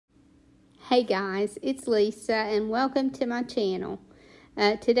Hey guys, it's Lisa and welcome to my channel.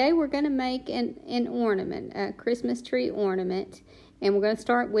 Today we're going to make an ornament, a Christmas tree ornament, and we're going to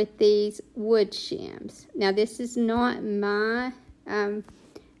start with these wood shims. Now this is not my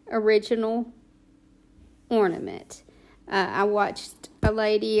original ornament. I watched a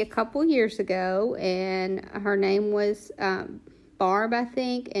lady a couple years ago, and her name was Barb, I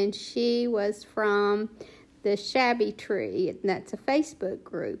think, and she was from the Shabby Tree, that's a Facebook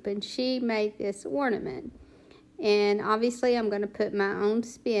group, and she made this ornament. And obviously I'm going to put my own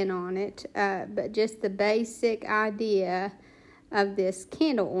spin on it, but just the basic idea of this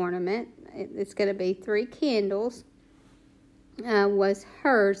candle ornament, it's going to be 3 candles, was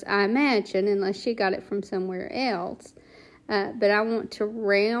hers, I imagine, unless she got it from somewhere else. But I want to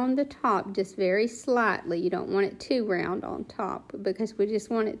round the top just very slightly. You don't want it too round on top, because we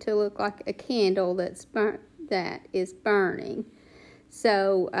just want it to look like a candle that is burning.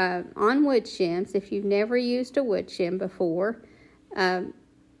 So on wood shims, if you've never used a wood shim before,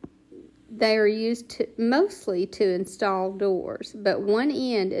 they are used mostly to install doors, but one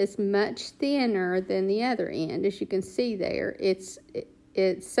end is much thinner than the other end. As you can see there, it's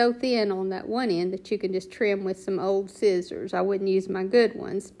so thin on that one end that you can just trim with some old scissors. I wouldn't use my good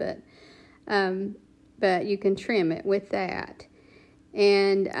ones, but you can trim it with that.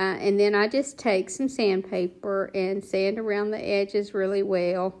 And then I just take some sandpaper and sand around the edges really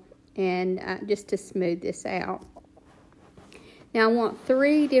well, and just to smooth this out. Now I want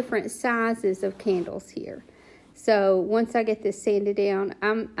 3 different sizes of candles here. So once I get this sanded down,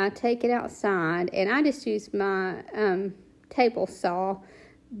 I take it outside, and I just use my table saw,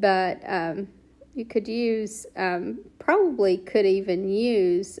 but you could use, probably could even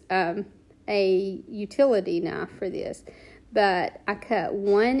use a utility knife for this. But I cut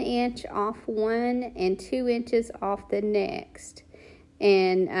 1 inch off one and 2 inches off the next.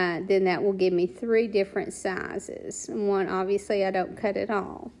 And then that will give me 3 different sizes. One, obviously, I don't cut at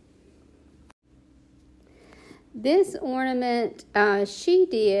all. This ornament, she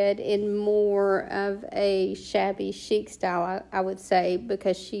did in more of a shabby chic style, I would say,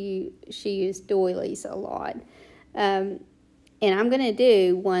 because she used doilies a lot. And I'm going to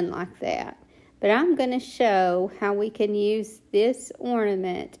do one like that. But I'm going to show how we can use this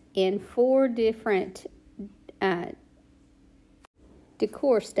ornament in 4 different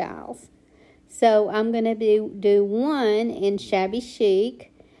decor styles. So I'm going to do one in shabby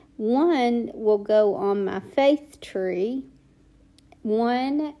chic. One will go on my faith tree.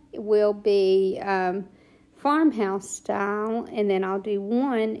 One will be farmhouse style. And then I'll do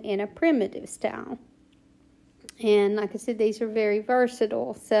one in a primitive style. And like I said, these are very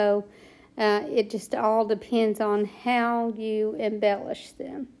versatile. So it just all depends on how you embellish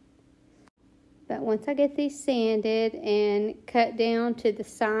them. But once I get these sanded and cut down to the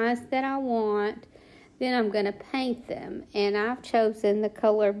size that I want, then I'm going to paint them. And I've chosen the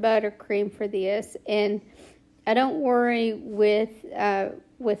color buttercream for this. And I don't worry with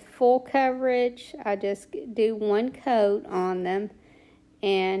full coverage. I just do 1 coat on them.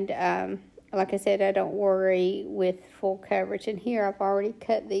 And like I said, I don't worry with full coverage. And here I've already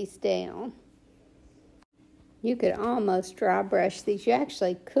cut these down. You could almost dry brush these. You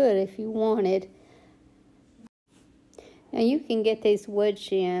actually could if you wanted. Now you can get these wood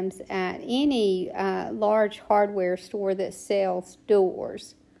shims at any large hardware store that sells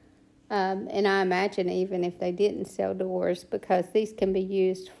doors. And I imagine even if they didn't sell doors, because these can be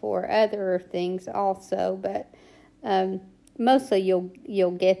used for other things also. But mostly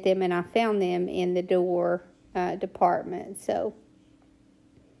you'll get them, and I found them in the door department. So,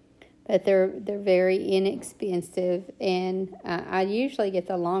 but they're very inexpensive, and I usually get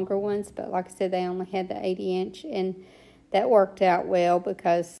the longer ones. But like I said, they only had the 80-inch, and that worked out well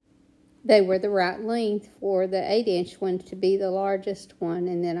because they were the right length for the 8-inch one to be the largest one.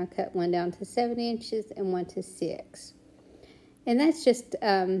 And then I cut one down to 7 inches and one to 6. And that's just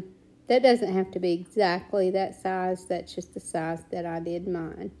that doesn't have to be exactly that size. That's just the size that I did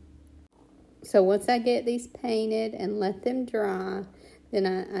mine. So once I get these painted and let them dry, then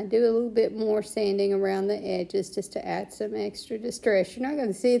I do a little bit more sanding around the edges just to add some extra distress. You're not going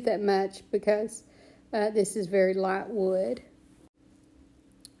to see it that much because this is very light wood.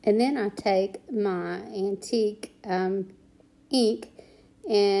 And then I take my antique ink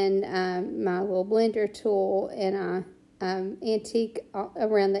and my little blender tool, and I antique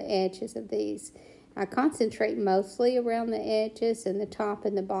around the edges of these. I concentrate mostly around the edges and the top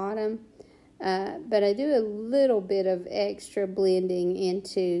and the bottom, but I do a little bit of extra blending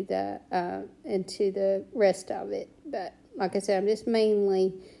into the rest of it. But like I said, I'm just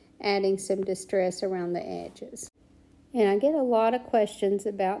mainly adding some distress around the edges. And I get a lot of questions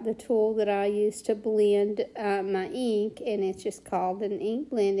about the tool that I use to blend my ink, and it's just called an ink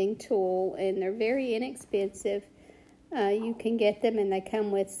blending tool, and they're very inexpensive. You can get them, and they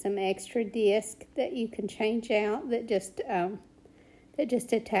come with some extra disc that you can change out that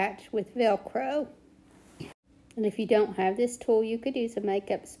just attach with Velcro. And if you don't have this tool, you could use a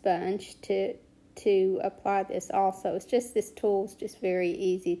makeup sponge to apply this also. It's just, this tool is just very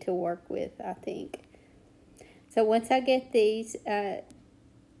easy to work with, I think. So once I get these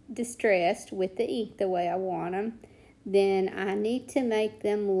distressed with the ink the way I want them, then I need to make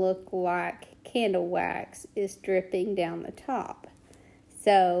them look like candle wax is dripping down the top.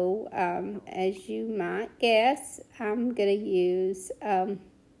 So as you might guess, I'm going to use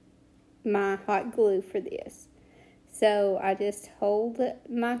my hot glue for this. So I just hold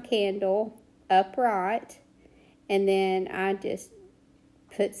my candle upright, and then I just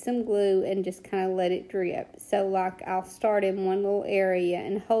put some glue and just kind of let it drip. So like I'll start in one little area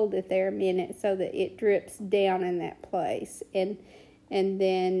and hold it there a minute so that it drips down in that place. And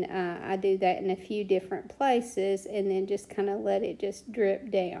then I do that in a few different places, and then just kind of let it just drip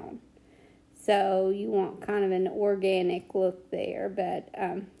down. So you want kind of an organic look there, but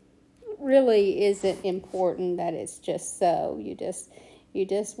really isn't important that it's just so. You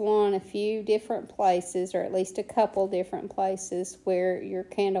just want a few different places, or at least a couple different places where your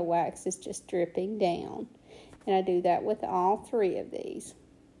candle wax is just dripping down. And I do that with all three of these.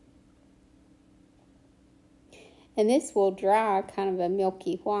 And this will dry kind of a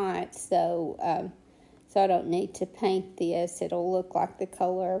milky white, so I don't need to paint this. It'll look like the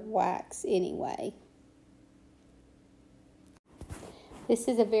color of wax anyway. This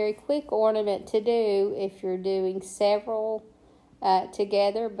is a very quick ornament to do if you're doing several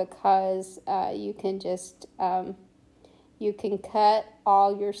together, because you can just you can cut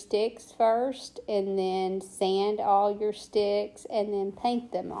all your sticks first, and then sand all your sticks, and then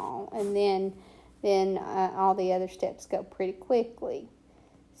paint them all, and then all the other steps go pretty quickly.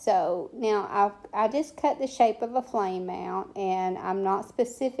 So now I just cut the shape of a flame out, and I'm not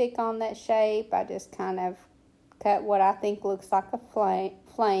specific on that shape. I just kind of cut what I think looks like a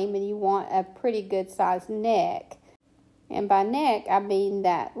flame, and you want a pretty good sized neck. And by neck, I mean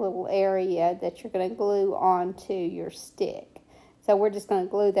that little area that you're going to glue onto your stick. So we're just going to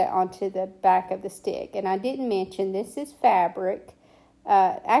glue that onto the back of the stick. And I didn't mention, this is fabric.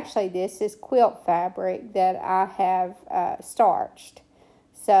 Actually, this is quilt fabric that I have starched.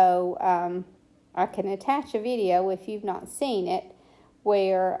 So I can attach a video if you've not seen it,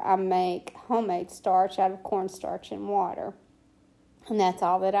 where I make homemade starch out of cornstarch and water. And that's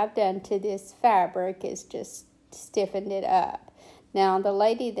all that I've done to this fabric, is just stiffened it up. Now, the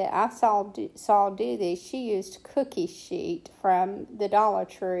lady that I saw do this, she used cookie sheet from the Dollar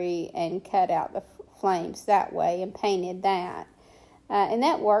Tree and cut out the flames that way and painted that. And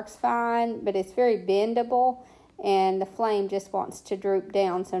that works fine, but it's very bendable, and the flame just wants to droop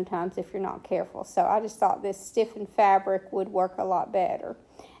down sometimes if you're not careful. So I just thought this stiffened fabric would work a lot better.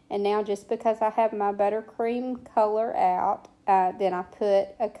 And now, just because I have my buttercream color out, then I put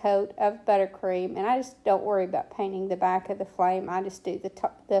a coat of buttercream, and I just don't worry about painting the back of the flame. I just do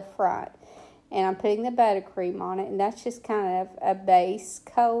the front, and I'm putting the buttercream on it, and that's just kind of a base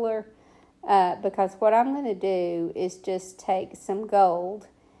color, because what I'm going to do is just take some gold,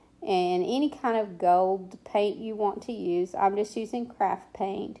 and any kind of gold paint you want to use. I'm just using craft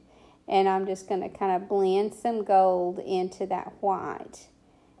paint, and I'm just going to kind of blend some gold into that white.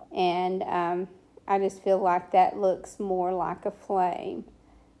 And I just feel like that looks more like a flame.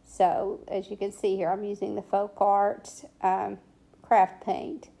 So as you can see here, I'm using the Folk Arts craft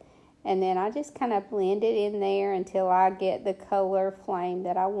paint. And then I just kind of blend it in there until I get the color flame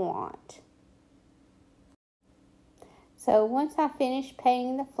that I want. So once I finish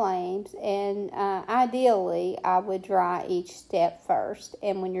painting the flames, and ideally I would dry each step first.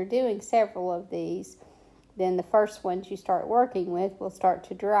 And when you're doing several of these, then the first ones you start working with will start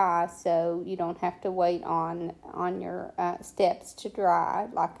to dry, so you don't have to wait on your steps to dry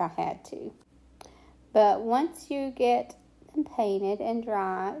like I had to. But once you get them painted and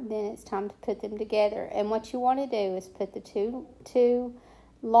dry, then it's time to put them together. And what you want to do is put the two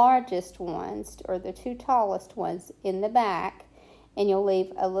largest ones, or the two tallest ones, in the back, and you'll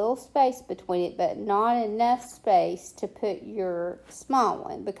leave a little space between it, but not enough space to put your small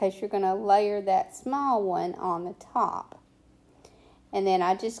one, because you're going to layer that small one on the top. And then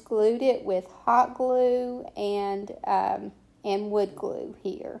I just glued it with hot glue and wood glue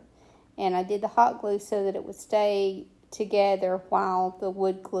here. And I did the hot glue so that it would stay together while the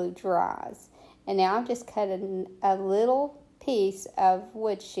wood glue dries. And now I've just cut a little piece of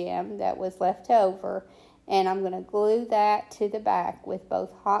wood shim that was left over, And I'm going to glue that to the back with both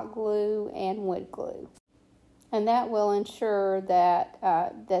hot glue and wood glue. And that will ensure that,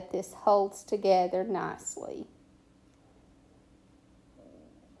 that this holds together nicely.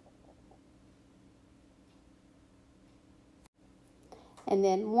 And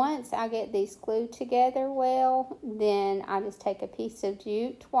then once I get these glued together well, then I just take a piece of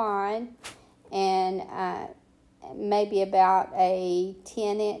jute twine and maybe about a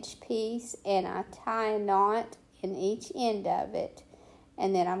 10-inch piece, and I tie a knot in each end of it.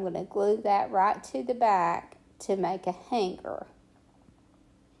 And then I'm going to glue that right to the back to make a hanger.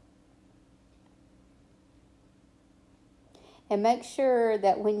 And make sure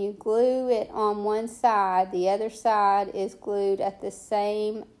that when you glue it on one side, the other side is glued at the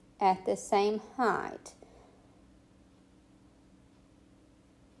same height.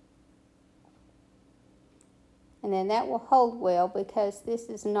 And then that will hold well, because this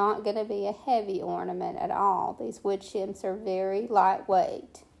is not going to be a heavy ornament at all. These wood shims are very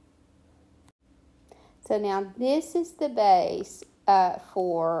lightweight. So now this is the base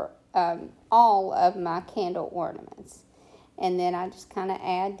for all of my candle ornaments. And then I just kind of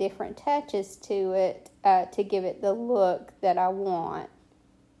add different touches to it to give it the look that I want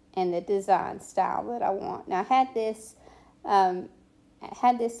and the design style that I want. Now I had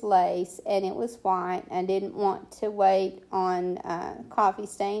this lace, and it was white. I didn't want to wait on coffee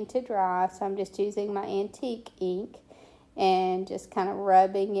stain to dry, so I'm just using my antique ink and just kind of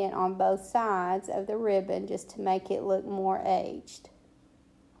rubbing it on both sides of the ribbon just to make it look more aged.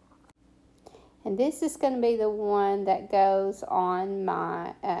 And this is going to be the one that goes on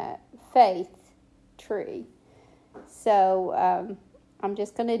my faith tree. So I'm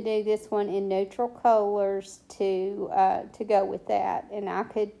just going to do this one in neutral colors to go with that. And I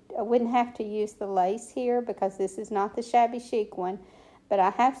wouldn't have to use the lace here, because this is not the Shabby Cic one, but I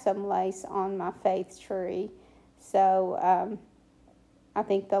have some lace on my faith tree. So I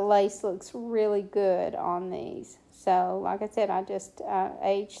think the lace looks really good on these. So like I said, I just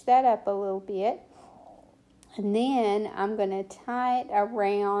aged that up a little bit. And then I'm going to tie it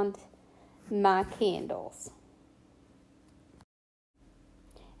around my candles.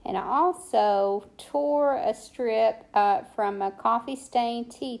 And I also tore a strip from a coffee stain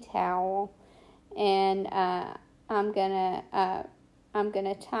tea towel, and I'm gonna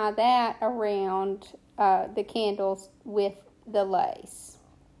tie that around the candles with the lace.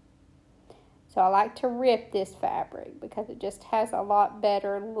 So I like to rip this fabric because it just has a lot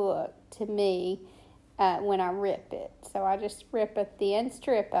better look to me when I rip it. So I just rip a thin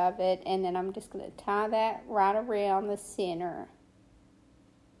strip of it, and then I'm just going to tie that right around the center.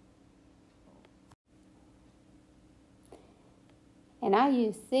 And I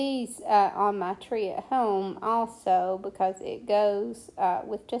use these on my tree at home also, because it goes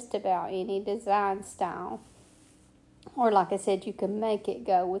with just about any design style. Or like I said, you can make it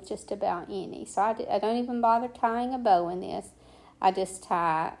go with just about any. So I don't even bother tying a bow in this. I just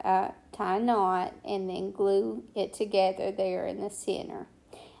tie a knot and then glue it together there in the center.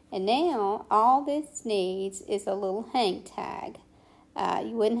 And now all this needs is a little hang tag.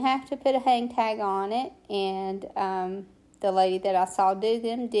 You wouldn't have to put a hang tag on it, and the lady that I saw do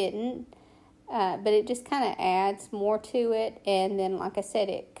them didn't. But it just kind of adds more to it. And then, like I said,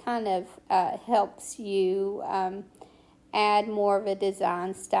 it kind of helps you add more of a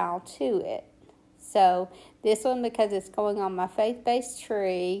design style to it. So this one, because it's going on my faith-based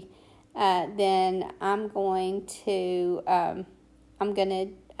tree, then I'm going to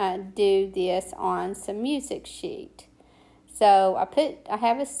do this on some music sheet. So I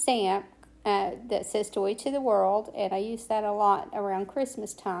have a stamp that says "Joy to the World," and I use that a lot around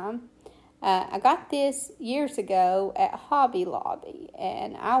Christmas time. I got this years ago at Hobby Lobby,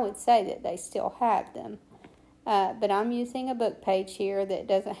 and I would say that they still have them. But I'm using a book page here that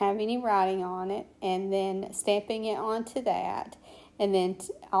doesn't have any writing on it, and then stamping it onto that, and then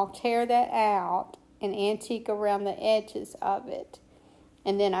I'll tear that out and antique around the edges of it,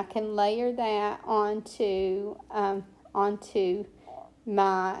 and then I can layer that onto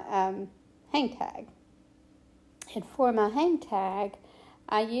my hang tag. And for my hang tag,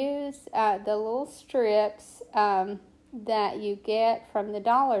 I use the little strips that you get from the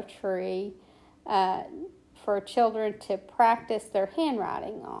Dollar Tree for children to practice their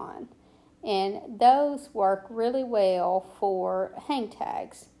handwriting on. And those work really well for hang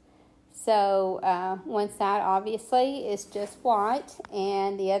tags. So one side obviously is just white,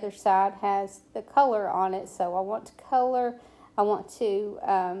 and the other side has the color on it. So I want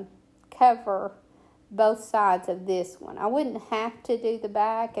to cover both sides of this one. I wouldn't have to do the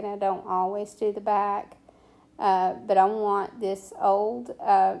back, and I don't always do the back, but I want this old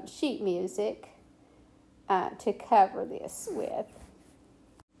sheet music to cover this with.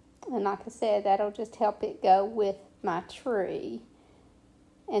 And like I said, that'll just help it go with my tree.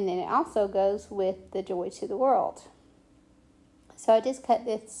 And then it also goes with the Joy to the World. So I just cut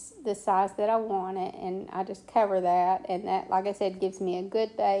this the size that I want it, and I just cover that. And that, like I said, gives me a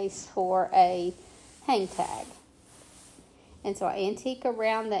good base for a hang tag. And so I antique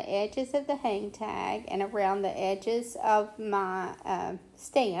around the edges of the hang tag and around the edges of my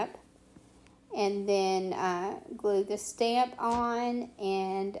stamp. And then glue the stamp on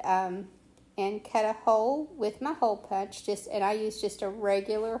and cut a hole with my hole punch. And I use just a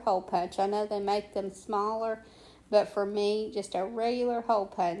regular hole punch. I know they make them smaller, but for me, just a regular hole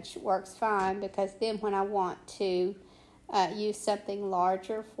punch works fine, because then when I want to use something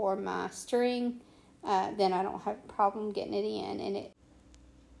larger for my string, then I don't have a problem getting it in.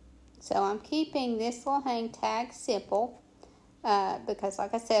 So I'm keeping this little hang tag simple, because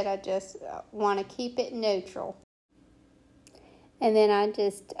like I said, I just want to keep it neutral. And then I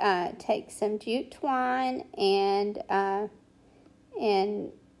just take some jute twine and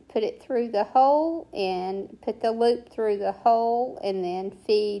put it through the hole, and put the loop through the hole, and then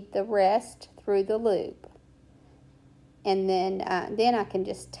feed the rest through the loop. And then I can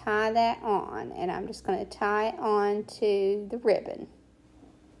just tie that on, and I'm just going to tie it on to the ribbon.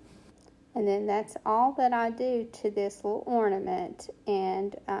 And then that's all that I do to this little ornament,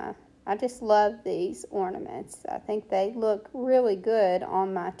 and I just love these ornaments. I think they look really good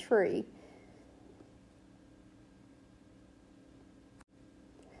on my tree.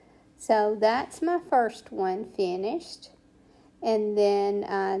 So that's my first one finished. And then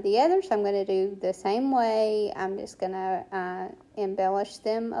the others I'm going to do the same way. I'm just going to embellish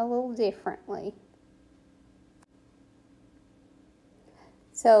them a little differently.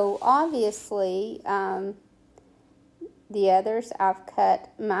 So obviously, the others I've cut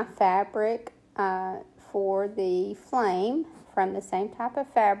my fabric for the flame from the same type of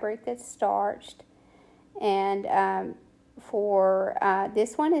fabric that's starched. And for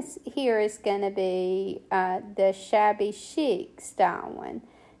this one is going to be the Shabby Cic style one.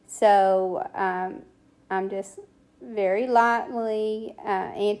 So I'm just very lightly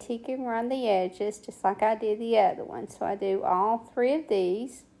antiquing around the edges, just like I did the other one. So I do all three of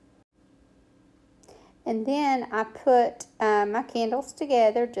these. And then I put my candles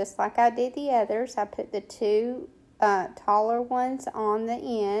together just like I did the others. I put the two taller ones on the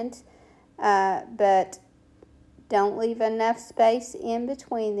end, but don't leave enough space in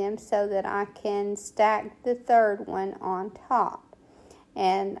between them so that I can stack the third one on top.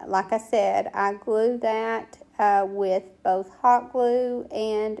 And like I said, I glue that with both hot glue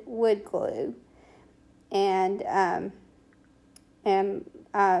and wood glue. And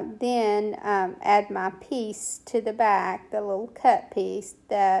then add my piece to the back, the little cut piece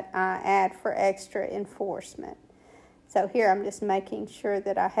that I add for extra enforcement. So here I'm just making sure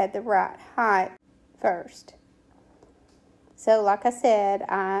that I had the right height first. So like I said,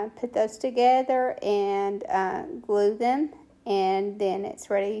 I put those together and glue them, and then it's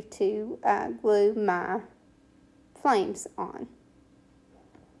ready to glue my flames on.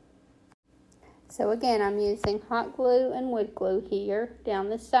 So again, I'm using hot glue and wood glue here down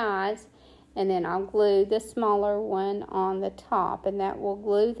the sides, and then I'll glue the smaller one on the top, and that will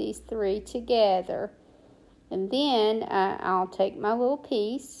glue these three together. And then I'll take my little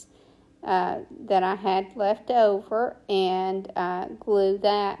piece that I had left over and glue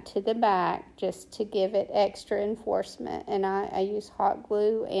that to the back just to give it extra enforcement. And I use hot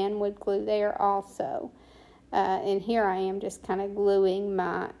glue and wood glue there also. And here I am just kind of gluing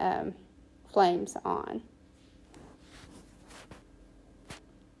my flames on.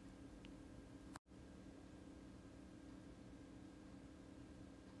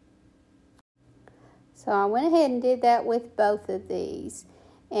 So I went ahead and did that with both of these.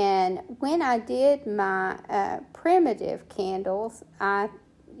 And when I did my primitive candles, I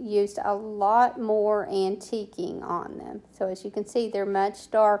used a lot more antiquing on them. So as you can see, they're much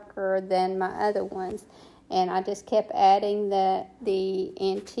darker than my other ones. And I just kept adding the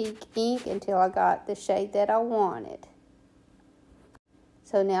antique ink until I got the shade that I wanted.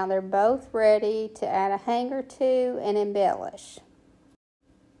 So now they're both ready to add a hanger to and embellish.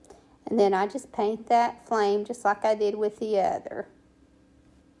 And then I just paint that flame just like I did with the other.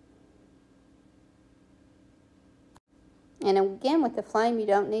 And again, with the flame, you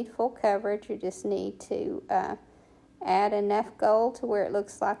don't need full coverage. You just need to add enough gold to where it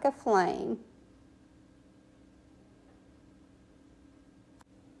looks like a flame.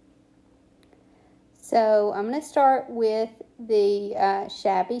 So I'm going to start with the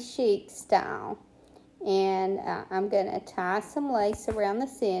Shabby Cic style. And I'm going to tie some lace around the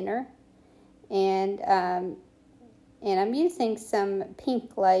center. And I'm using some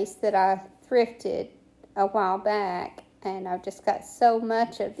pink lace that I thrifted a while back, and I've just got so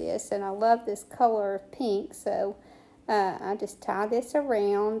much of this, and I love this color of pink, so I just tie this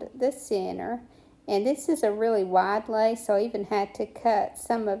around the center. And this is a really wide lace, so I even had to cut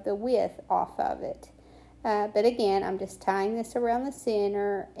some of the width off of it. But again, I'm just tying this around the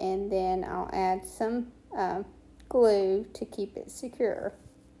center, and then I'll add some glue to keep it secure.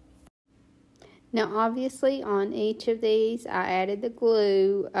 Now obviously on each of these I added the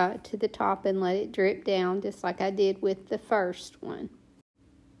glue to the top and let it drip down just like I did with the first one.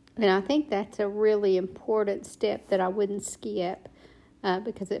 And I think that's a really important step that I wouldn't skip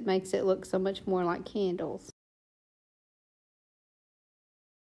because it makes it look so much more like candles.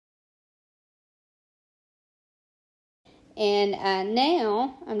 And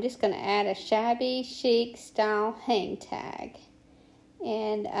now I'm just going to add a shabby chic style hang tag.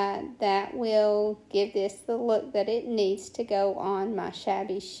 And that will give this the look that it needs to go on my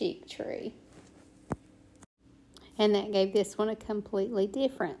shabby chic tree. And that gave this one a completely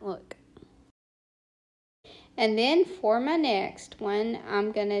different look. And then for my next one,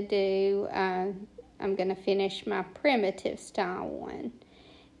 I'm going to finish my primitive style one.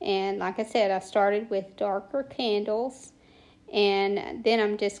 And like I said, I started with darker candles. And then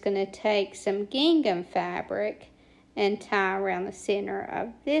I'm just going to take some gingham fabric and tie around the center of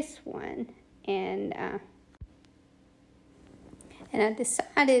this one. And I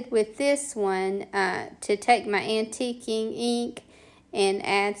decided with this one to take my antiquing ink and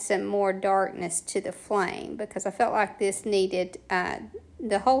add some more darkness to the flame, because I felt like this needed,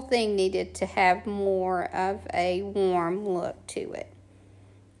 the whole thing needed to have more of a warm look to it.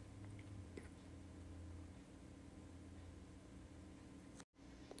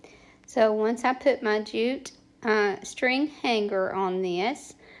 So once I put my jute string hanger on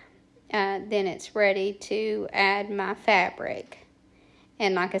this, then it's ready to add my fabric.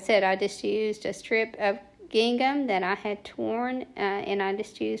 And like I said, I just used a strip of gingham that I had torn, and I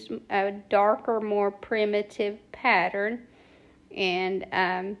just used a darker, more primitive pattern, and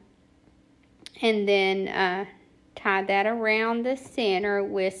then tie that around the center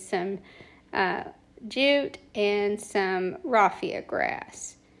with some jute and some raffia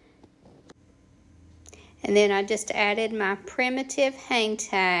grass. And then I just added my primitive hang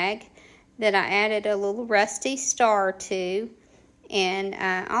tag that I added a little rusty star to, and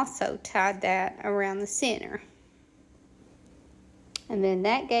I also tied that around the center. And then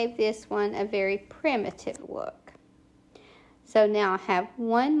that gave this one a very primitive look. So now I have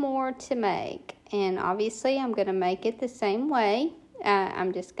one more to make, and obviously I'm going to make it the same way.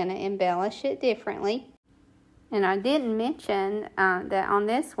 I'm just going to embellish it differently. And I didn't mention that on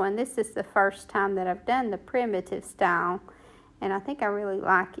this one, this is the first time that I've done the primitive style, and I think I really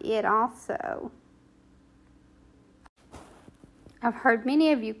like it also. I've heard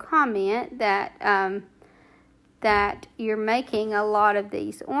many of you comment that that you're making a lot of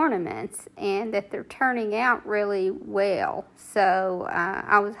these ornaments and that they're turning out really well. So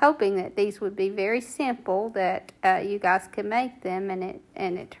I was hoping that these would be very simple, that you guys could make them,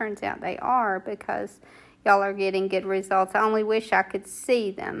 and it turns out they are, because y'all are getting good results. I only wish I could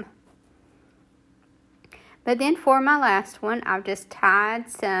see them. But then for my last one, I've just tied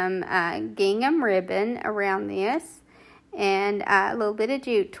some gingham ribbon around this and a little bit of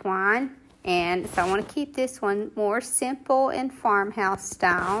jute twine. And so I want to keep this one more simple and farmhouse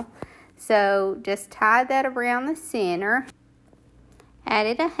style. So just tie that around the center.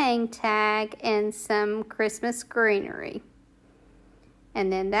 Added a hang tag and some Christmas greenery.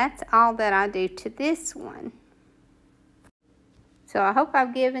 And then that's all that I do to this one. So I hope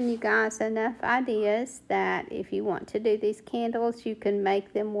I've given you guys enough ideas that if you want to do these candles, you can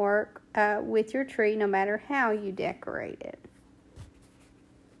make them work with your tree no matter how you decorate it.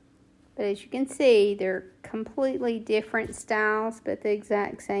 But as you can see, they're completely different styles, but the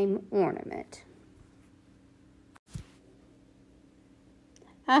exact same ornament.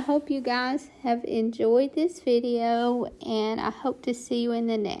 I hope you guys have enjoyed this video, and I hope to see you in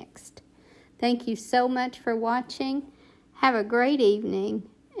the next. Thank you so much for watching. Have a great evening,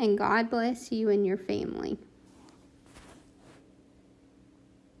 and God bless you and your family.